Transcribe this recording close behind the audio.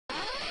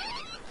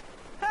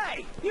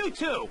Hey, you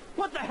two!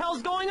 What the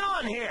hell's going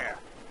on here?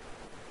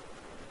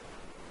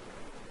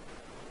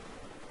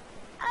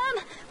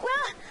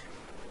 Well,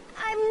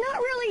 I'm not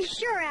really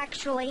sure,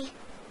 actually.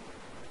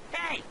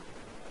 Hey!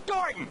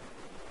 Gordon!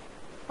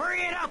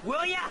 Hurry it up,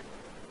 will ya?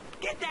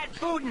 Get that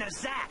food in a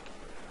sack!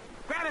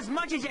 Grab as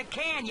much as you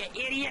can, you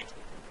idiot!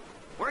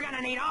 We're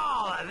gonna need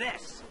all of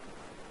this!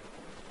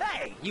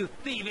 Hey, you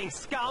thieving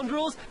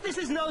scoundrels! This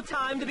is no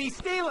time to be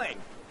stealing!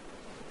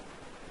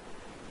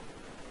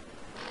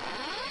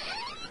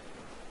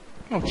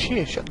 Oh,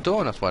 cheers, shut the door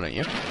on us, why don't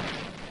you?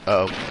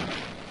 Uh-oh.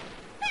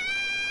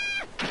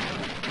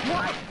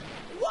 What?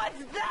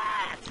 What's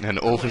that? And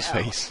Orphen's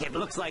Well, face. it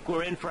looks like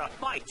we're in for a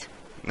fight.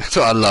 That's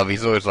what I love,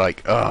 he's always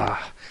like,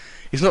 ah.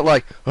 He's not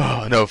like,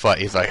 oh, no fight,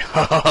 he's like,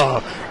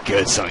 oh,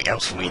 good, something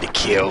else for me to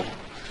kill.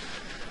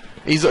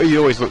 He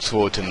always looks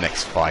forward to the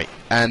next fight,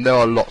 and there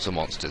are lots of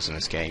monsters in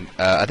this game.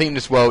 I think in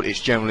this world it's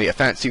generally a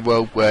fantasy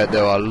world where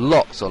there are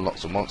lots and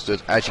lots of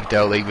monsters. As you can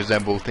tell, they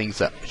resemble things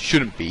that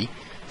shouldn't be.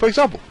 For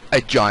example,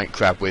 a giant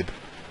crab with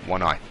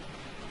one eye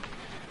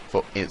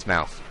in its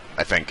mouth,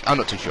 I think. I'm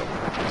not too sure.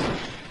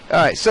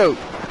 Alright, so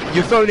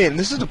you're thrown in.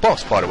 This is a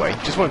boss, by the way.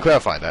 Just want to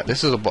clarify that.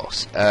 This is a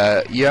boss.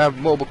 You have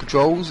multiple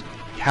controls.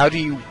 How do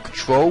you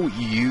control?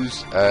 You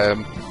use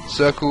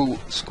circle,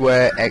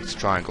 square, X,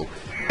 triangle.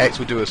 X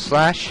will do a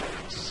slash,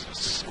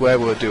 square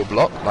will do a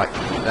block, like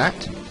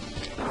that.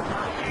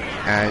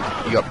 And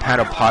you got Pan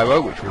of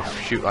Pyro, which will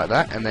shoot like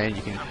that, and then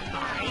you can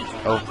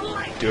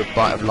do a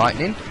bite of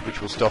lightning,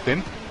 which will stop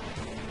him.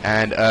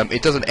 And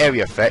it does an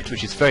area effect,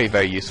 which is very,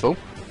 very useful.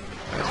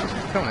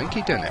 Come on,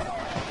 keep doing that.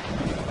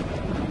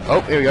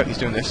 Oh, here we go, he's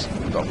doing this.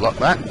 Got to block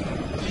that.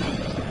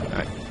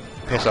 Alright,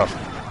 piss off.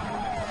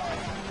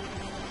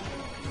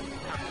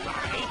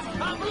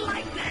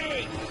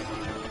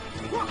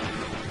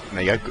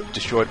 There you go,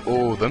 destroyed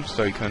all of them,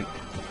 so you can...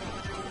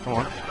 Come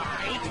on.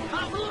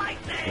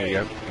 Here we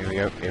go, here we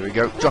go, here we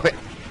go. Drop it!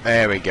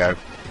 There we go.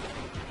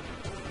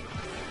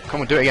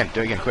 Come on, do it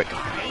again, quick.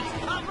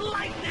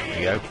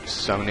 There you go,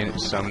 summoning,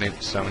 summoning,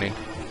 summoning.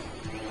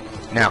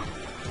 Now,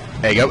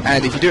 there you go,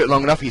 and if you do it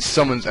long enough, he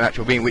summons an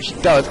actual being, which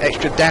does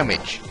extra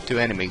damage to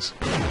enemies.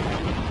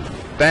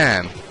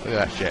 Bam! Look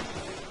at that shit.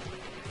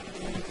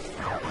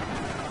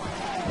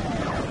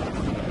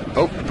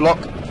 Oh, block.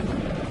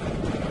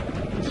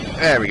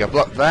 There we go,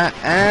 block that,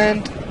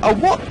 and... Oh,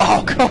 what?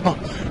 Oh, come on!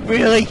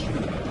 Really?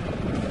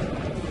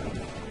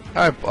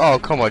 Oh,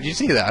 come on, did you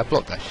see that? I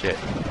blocked that shit.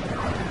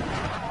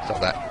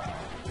 Stop that.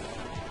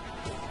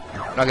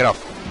 Knock it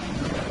off.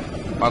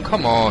 Oh,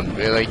 come on,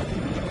 really?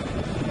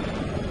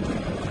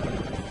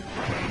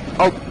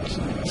 Oh,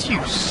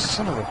 you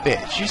son of a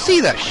bitch. You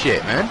see that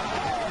shit, man?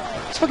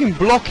 It's fucking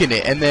blocking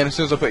it, and then as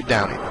soon as I put it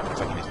down, it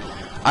fucking is.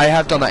 I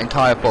have done that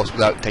entire boss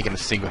without taking a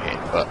single hit,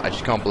 but I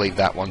just can't believe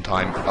that one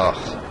time.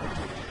 Ugh.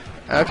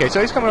 Okay, so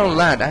he's coming on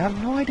land. I have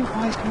no idea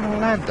why he's coming on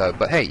land, though.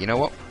 But hey, you know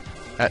what?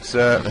 That's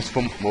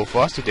more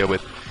for us to deal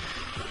with.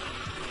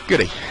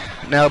 Goody.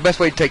 Now, the best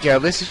way to take care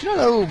of this is, you know,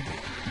 that little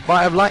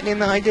bite of lightning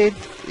that I did?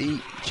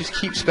 Just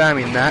keep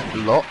spamming that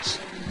lots.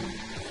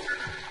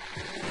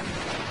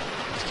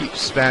 Just keep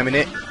spamming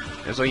it.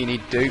 That's all you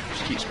need to do.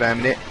 Just keep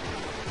spamming it.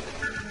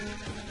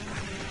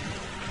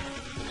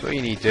 That's all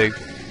you need to do.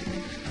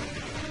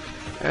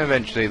 And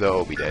eventually they'll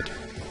all be dead.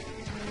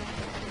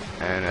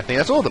 And I think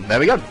that's all of them. There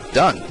we go.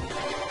 Done.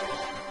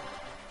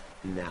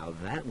 Now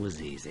that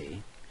was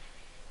easy.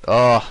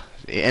 Oh,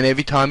 and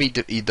every time he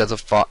does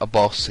a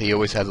boss, he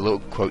always has a little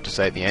quote to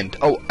say at the end.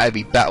 Oh,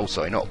 every battle,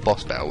 sorry, not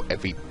boss battle,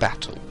 every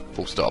battle,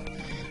 full stop.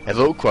 Has a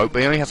little quote, but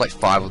he only has like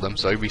 5 of them,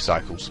 so he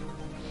recycles.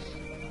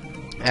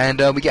 And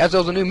we get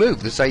ourselves a new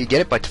move. This is how you get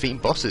it, by defeating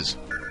bosses.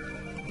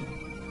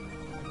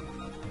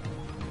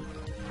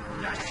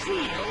 The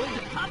Shield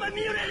of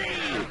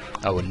Immunity!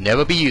 I will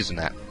never be using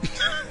that.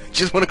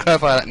 Just want to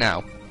clarify that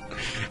now.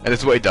 And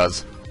this is what it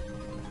does.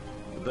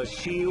 The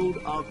Shield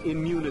of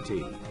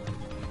Immunity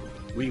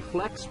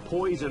reflects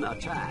poison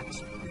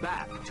attacks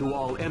back to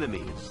all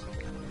enemies.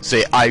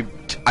 See, I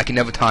can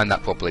never time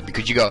that properly,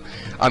 because you got,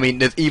 I mean,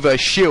 there's either a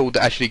shield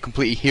that actually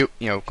completely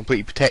heal,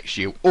 completely protects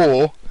you,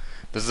 or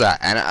there's that.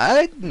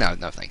 And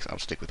no thanks. I'll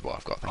stick with what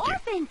I've got. Thank you.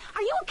 Orphen,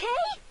 are you okay?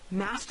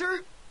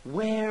 Master?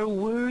 Where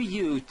were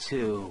you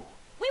two?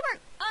 We were...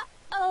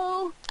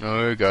 Uh-oh. Oh,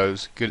 here it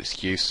goes. Good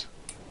excuse.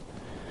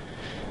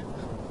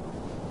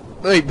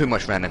 They pretty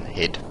much ran and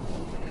hid.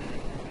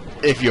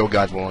 If your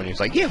guys were on, he's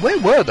like, yeah, where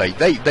were they?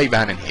 They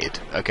ran and hid.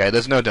 Okay,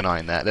 there's no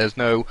denying that. There's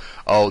no,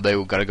 oh, they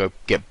were gonna go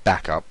get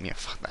backup. Yeah,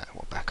 fuck that.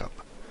 What backup?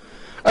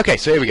 Okay,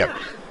 so here we go.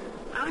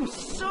 I'm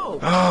so...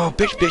 Oh,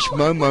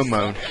 bitch,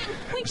 moan.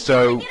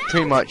 So,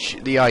 pretty much,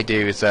 the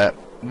idea is that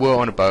we're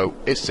on a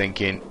boat, it's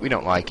sinking, we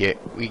don't like it,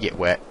 we get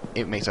wet,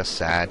 it makes us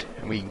sad,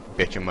 and we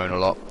bitch and moan a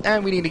lot,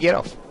 and we need to get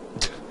off.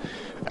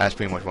 That's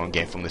pretty much what I'm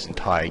getting from this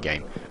entire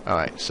game.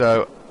 Alright,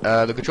 so,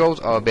 the controls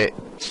are a bit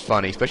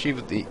funny, especially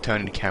with the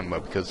turning the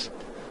camera, because,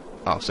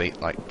 oh, see,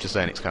 like, just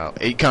then it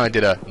kind of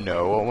did a,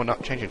 no, we're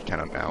not changing the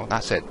channel now,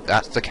 that's it,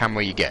 that's the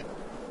camera you get,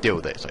 deal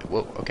with it. It's like,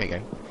 whoa, okay,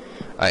 game.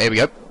 Here we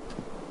go.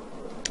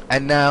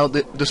 And now,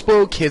 the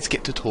spoiled kids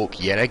get to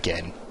talk yet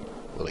again.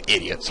 for the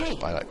idiots. Hey,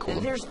 I like call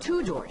them. there's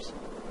 2 doors.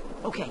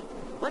 Okay,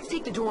 let's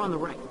take the door on the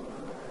right.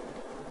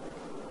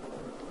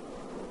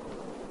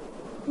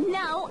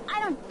 No, I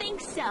don't think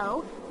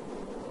so.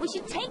 We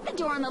should take the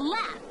door on the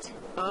left.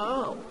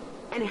 Oh,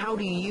 and how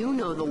do you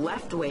know the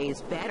left way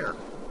is better?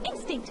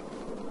 Instinct.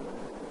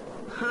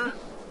 Huh?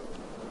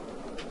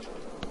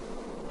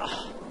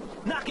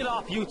 Knock it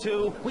off, you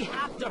two. We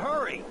have to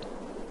hurry.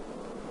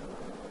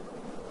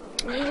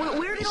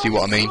 Where did See all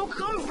what I this mean? smoke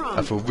come from?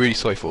 I feel really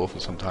sorry for Orphen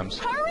sometimes.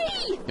 Hurry!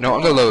 You know what,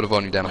 I'm going to lower the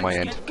volume down on my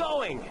Let's end. get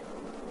going.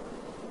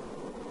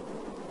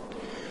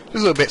 Just a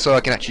little bit so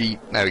I can actually...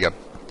 There we go.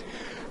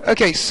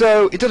 Okay,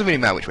 so it doesn't really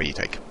matter which way you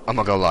take. I'm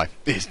not going to lie.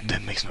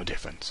 That makes no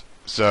difference.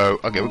 So,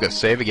 okay, we're going to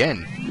save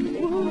again.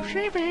 Ooh,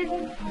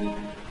 saving.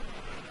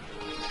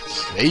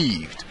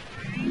 Saved.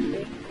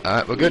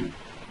 Alright, we're good.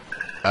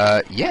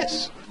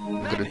 Yes.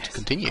 We're going to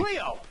continue.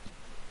 Cleo!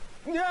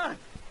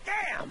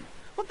 Damn!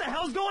 What the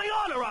hell's going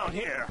on around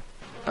here?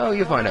 Oh,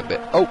 you'll find that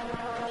bit. Oh,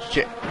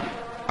 shit.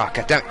 Ah,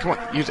 god damn it. Come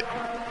on, use it.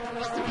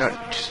 No,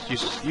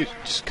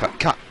 just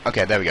cut.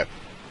 Okay, there we go.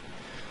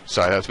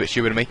 Sorry, that was a bit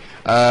stupid of me.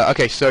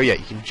 Okay, so yeah,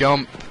 you can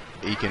jump,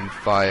 you can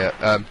fire,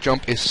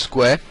 jump is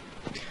square,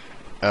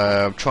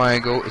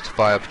 triangle is to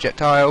fire a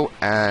projectile,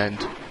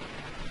 and,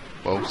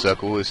 well,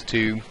 circle is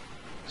to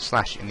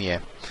slash in the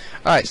air.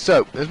 Alright,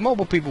 so, there's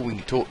multiple people we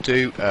can talk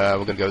to. We're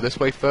going to go this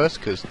way first,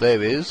 because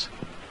there is,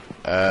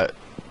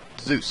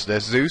 Zeus.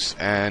 There's Zeus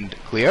and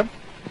Cleo.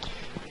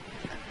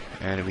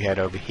 And if we head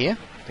over here,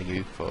 thank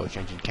you for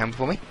changing the camera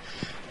for me.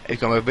 If we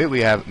come over here,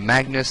 we have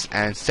Magnus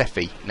and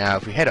Sephy. Now,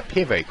 if we head up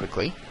here very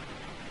quickly,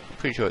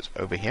 pretty sure it's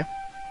over here,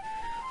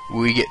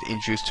 we get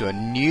introduced to a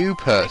new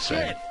person.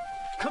 Kid,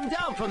 come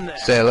down from there.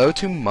 Say hello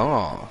to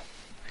Ma.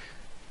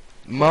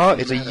 Ma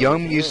is a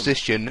young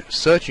musician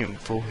searching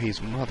for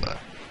his mother.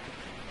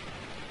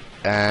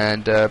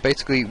 And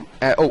basically,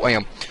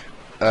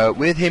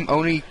 with him,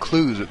 only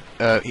clues.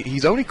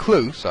 His only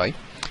clue,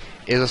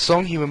 is a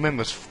song he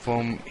remembers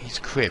from his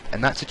crib,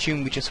 and that's a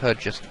tune we just heard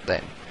just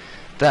then.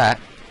 That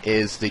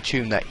is the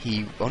tune that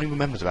he only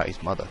remembers about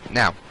his mother.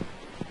 Now,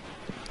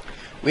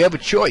 we have a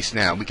choice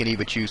now. We can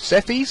either choose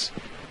Sephy's,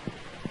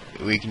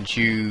 we can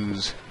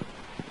choose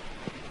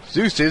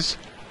Zeus's,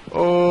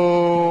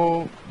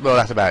 or... well,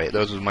 that's about it.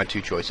 Those are my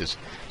 2 choices.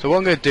 So what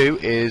I'm going to do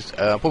is,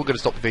 I'm probably going to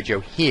stop the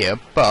video here,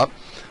 but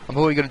I'm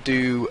probably going to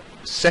do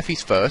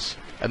Sephy's first,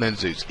 and then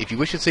Zeus. If you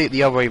wish to see it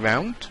the other way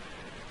round,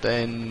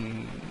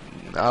 then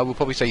I will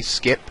probably say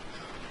skip.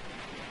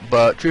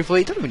 But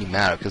truthfully, it doesn't really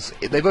matter, because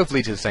they both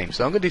lead to the same.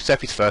 So I'm going to do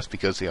Sephy's first,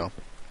 because, you know,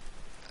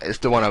 it's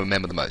the one I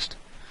remember the most.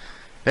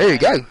 There you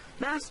go.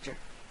 Master,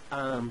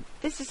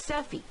 this is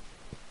Sephy.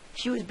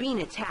 She was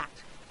being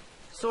attacked,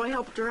 so I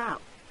helped her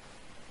out.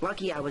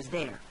 Lucky I was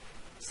there.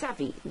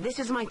 Sephy, this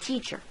is my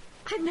teacher.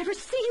 I've never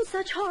seen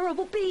such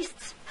horrible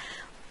beasts.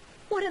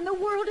 What in the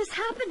world is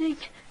happening?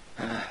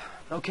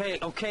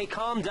 Okay,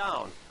 calm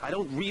down. I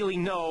don't really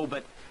know,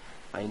 but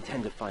I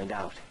intend to find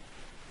out.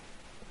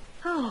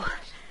 Oh,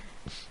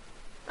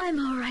 I'm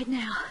all right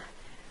now.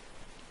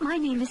 My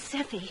name is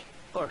Sephy.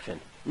 Orphen,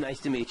 nice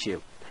to meet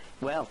you.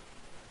 Well,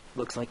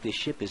 looks like this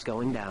ship is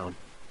going down.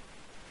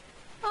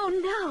 Oh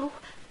no,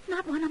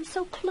 not when I'm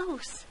so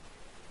close.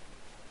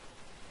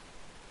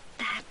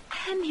 That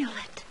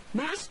amulet.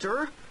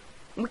 Master,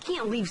 we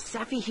can't leave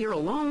Sephy here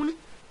alone.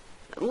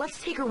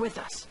 Let's take her with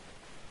us.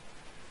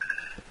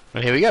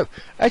 Well, here we go.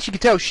 As you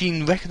can tell,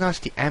 she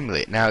recognised the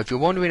amulet. Now, if you're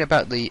wondering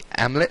about the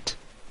amulet,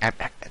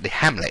 the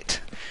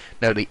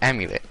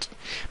amulet.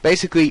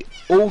 Basically,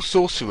 all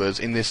sorcerers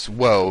in this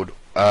world,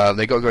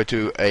 they got to go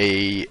to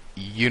a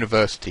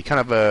university, kind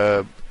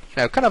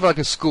of like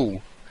a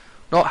school.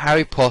 Not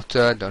Harry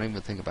Potter. Don't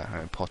even think about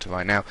Harry Potter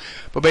right now.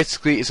 But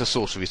basically, it's a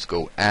sorcery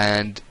school,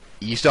 and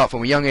you start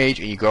from a young age,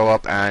 and you grow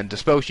up, and the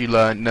spells you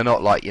learn, they're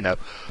not like, you know,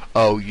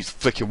 oh, you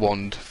flick your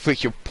wand,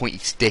 flick your pointy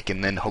stick,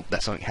 and then hope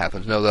that something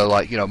happens. No, they're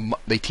like, you know,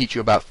 they teach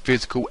you about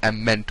physical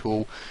and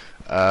mental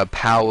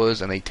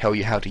powers, and they tell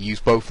you how to use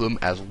both of them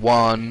as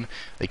one.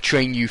 They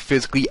train you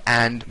physically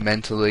and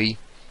mentally.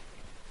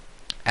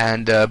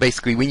 And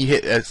basically, when you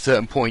hit a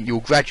certain point,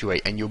 you'll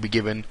graduate, and you'll be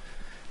given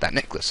that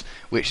necklace,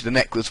 which the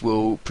necklace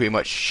will pretty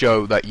much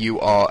show that you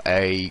are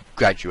a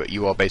graduate.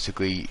 You are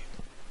basically,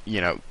 you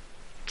know,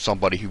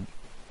 somebody who,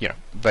 you know,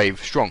 very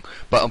strong.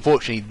 But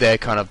unfortunately, in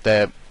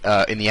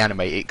the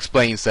anime, it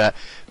explains that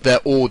their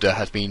order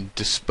has been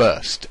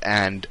dispersed,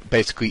 and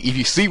basically, if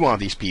you see one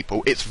of these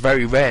people, it's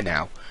very rare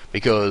now,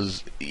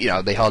 because, you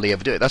know, they hardly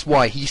ever do it. That's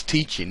why he's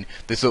teaching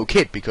this little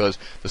kid, because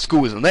the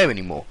school isn't there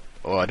anymore.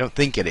 Or I don't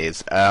think it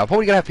is. I'm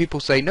probably going to have people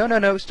say, no,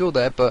 it's still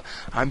there, but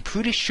I'm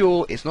pretty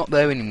sure it's not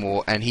there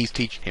anymore, and he's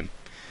teaching him.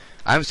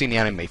 I haven't seen the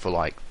anime for,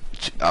 like,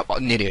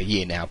 nearly a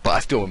year now, but I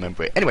still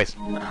remember it. Anyways.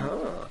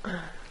 Oh,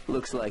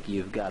 looks like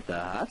you've got the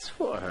hots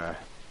for her.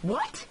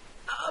 What?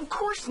 Of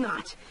course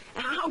not.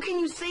 How can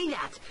you say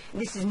that?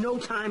 This is no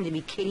time to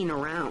be kidding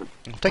around.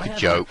 Take a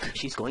joke.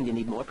 She's going to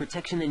need more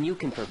protection than you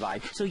can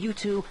provide, so you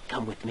two,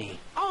 come with me.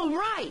 All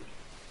right.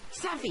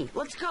 Sephy,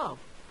 let's go.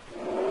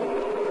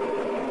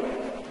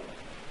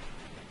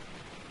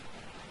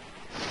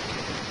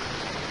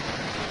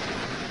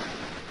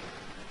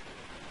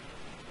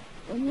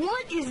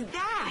 What is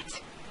that?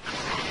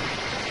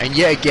 And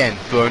yet again,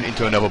 thrown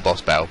into another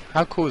boss battle.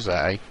 How cool is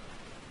that, eh?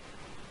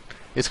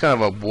 It's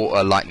kind of a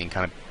water, lightning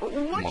kind of What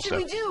monster. should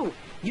we do?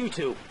 You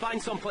two,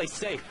 find someplace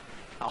safe.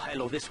 I'll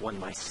handle this one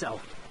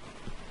myself.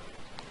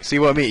 See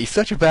what I mean? He's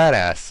such a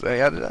badass.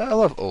 I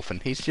love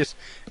Orphen. He's just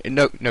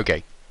no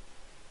gay,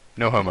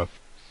 no homo,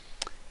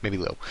 maybe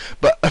little,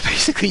 but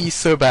basically he's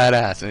so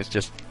badass, and it's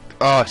just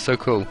it's so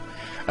cool.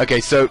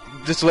 Okay, so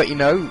just to let you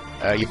know,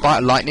 your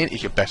bite lightning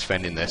is your best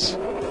friend in this,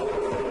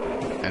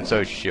 and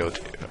so is shield.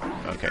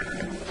 Okay,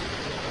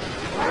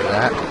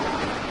 that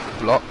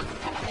block,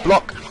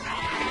 block.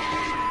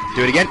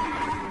 Do it again.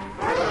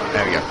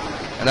 There we go.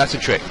 And that's a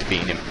trick to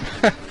beating him.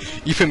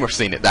 You think we've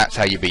seen it. That's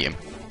how you beat him.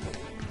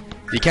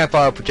 You can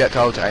fire a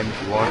projectile to aim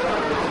if you want.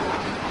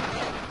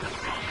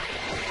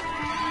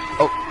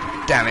 Oh,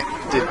 damn it.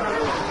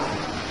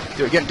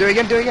 Do it again, do it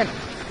again, do it again.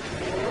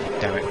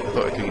 Damn it, I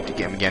thought I could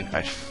get him again.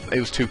 It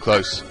was too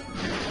close.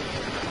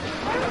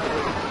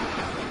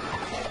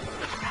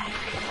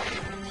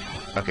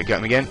 Okay, get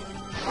him again.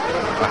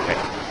 Okay.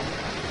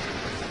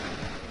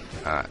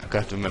 Alright, I'm gonna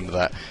have to remember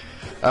that.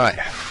 Alright,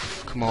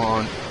 come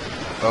on.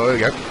 Oh, there we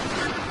go.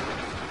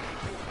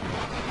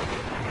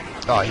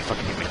 Oh, he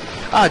fucking hit me.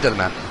 Ah, it doesn't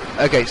matter.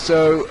 Okay,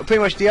 so pretty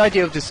much the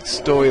idea of this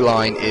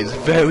storyline is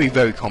very,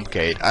 very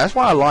complicated. And that's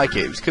why I like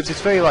it, because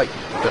it's very like,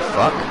 the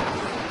fuck?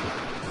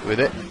 With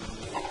it.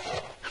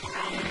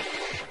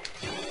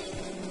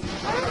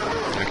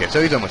 Okay,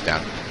 so he's almost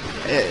down.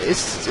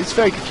 It's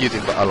very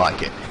confusing, but I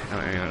like it.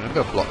 I'm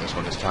going to block this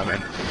one this time,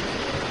 man.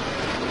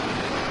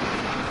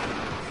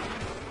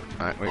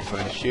 Alright, wait for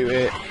him to shoot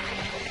it.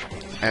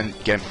 And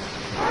get him.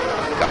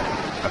 Got him.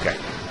 Okay.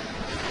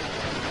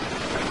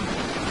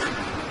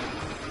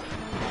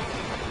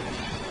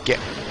 Get.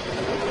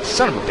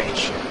 Son of a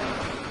bitch.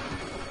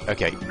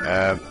 Okay,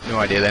 no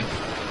idea then.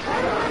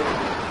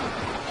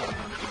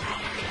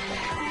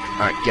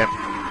 Alright, get him.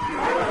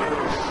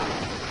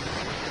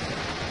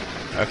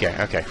 Okay,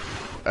 okay.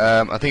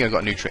 I think I've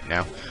got a new trick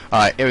now.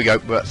 Alright, here we go.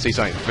 We'll see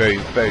something very,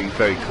 very,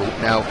 very cool.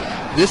 Now,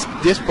 this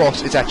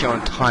boss is actually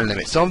on a time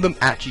limit. Some of them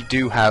actually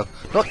do have,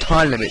 not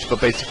time limits, but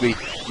basically,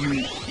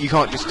 you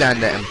can't just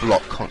stand there and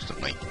block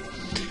constantly.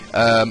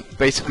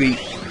 Basically,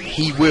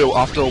 he will,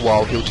 after a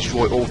while, he'll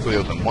destroy all three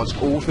of them. Once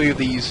all three of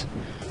these,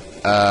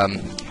 I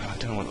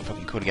don't know what the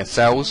fucking called again,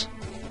 cells?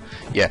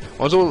 Yeah,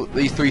 once all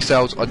these three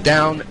cells are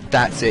down,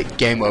 that's it,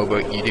 game over,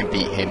 you didn't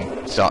beat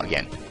him, start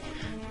again.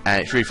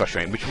 And it's really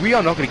frustrating, which we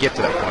are not going to get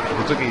to that point,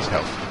 because look at his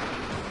health.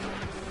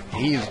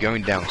 He is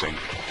going down soon.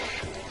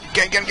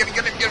 Get him!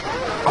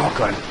 Oh,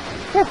 got him.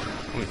 Whew.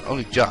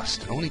 Only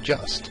just. Alright,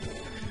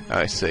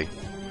 let's see.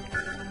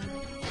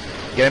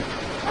 Get him.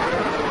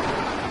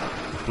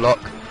 Block.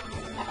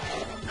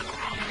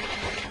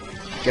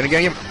 Get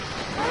him.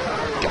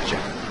 Gotcha.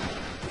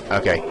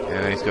 Okay,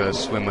 and he's going to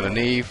swim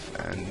underneath.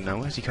 And now,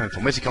 where's he coming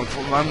from?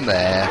 I'm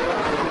there.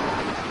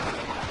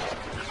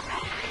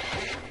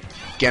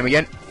 Get him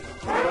again.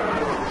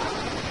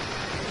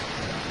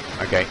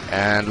 Okay,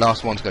 and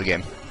last one's going to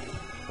get him.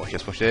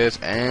 Watch this,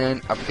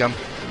 and up we come.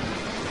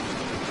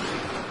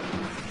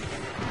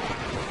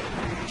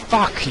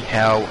 Fucking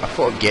hell, I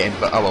thought I'd get him,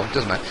 but oh well, it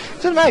doesn't matter. It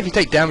doesn't matter if you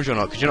take damage or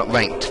not, because you're not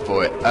ranked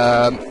for it.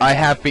 I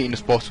have beaten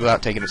this boss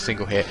without taking a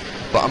single hit,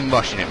 but I'm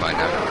rushing it right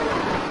now.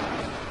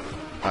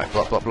 Alright,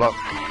 block.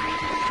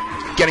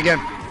 Get him again.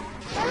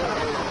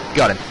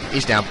 Got him.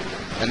 He's down.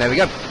 And there we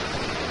go.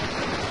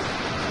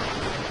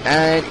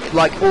 And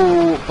like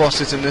all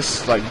bosses in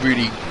this, like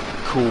really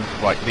cool,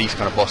 like these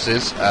kind of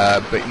bosses,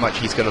 pretty much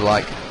he's gonna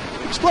like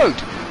explode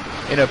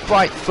in a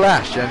bright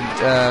flash, and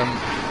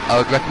I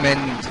would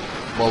recommend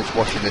whilst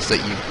watching this that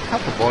you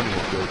have the volume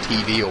of your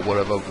TV or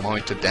whatever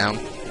monitor down.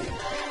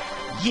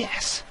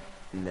 Yes.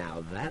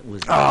 Now that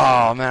was.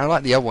 Oh man, I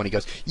like the other one. He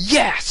goes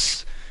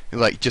yes,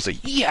 like just a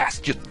yes,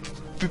 just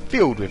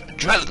filled with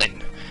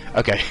adrenaline.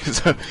 Okay,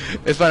 so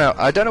let's find out.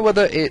 I don't know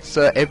whether it's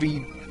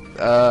every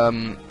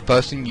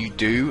person you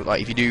do.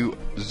 Like if you do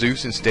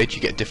Zeus instead, you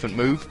get a different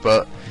move,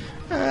 but.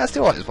 I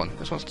still like this one.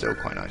 This one's still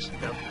quite nice.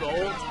 The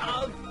bolt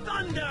of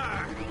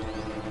thunder.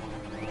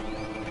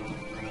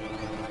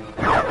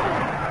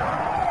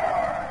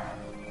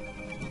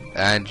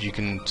 And you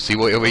can see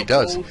what it really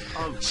does.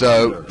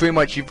 So pretty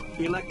much you,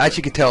 as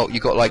you can tell, you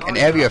got like an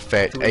area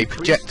effect, a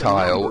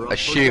projectile, a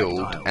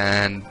shield,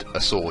 and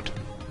a sword,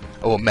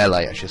 or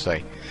melee, I should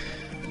say.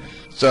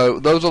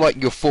 So those are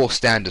like your 4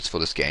 standards for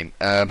this game.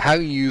 How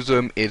you use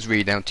them is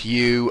really down to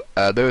you.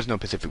 There is no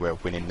specific way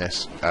of winning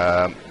this.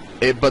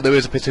 But there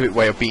is a specific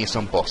way of beating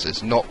some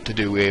bosses, not to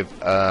do with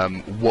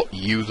what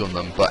you use on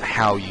them, but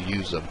how you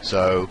use them.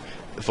 So,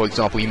 for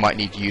example, you might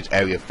need to use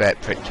area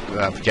effect,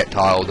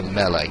 projectile, then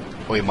melee.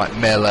 Or you might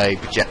melee,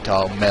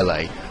 projectile,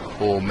 melee.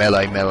 Or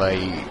melee,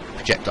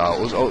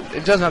 projectile. Or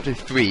it doesn't have to be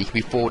 3, it can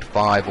be 4 to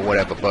 5 or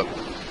whatever, but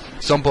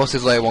some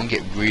bosses later on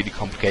get really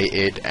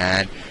complicated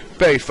and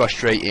very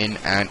frustrating,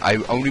 and I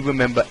only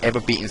remember ever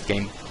beating this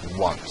game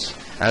once.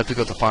 And that's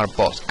because the final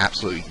boss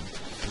absolutely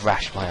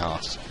thrashed my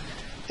ass.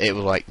 It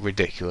was like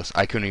ridiculous.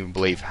 I couldn't even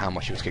believe how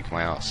much he was kicking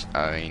my ass.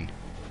 I mean,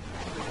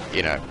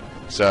 you know,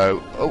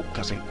 So, oh,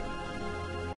 cussing.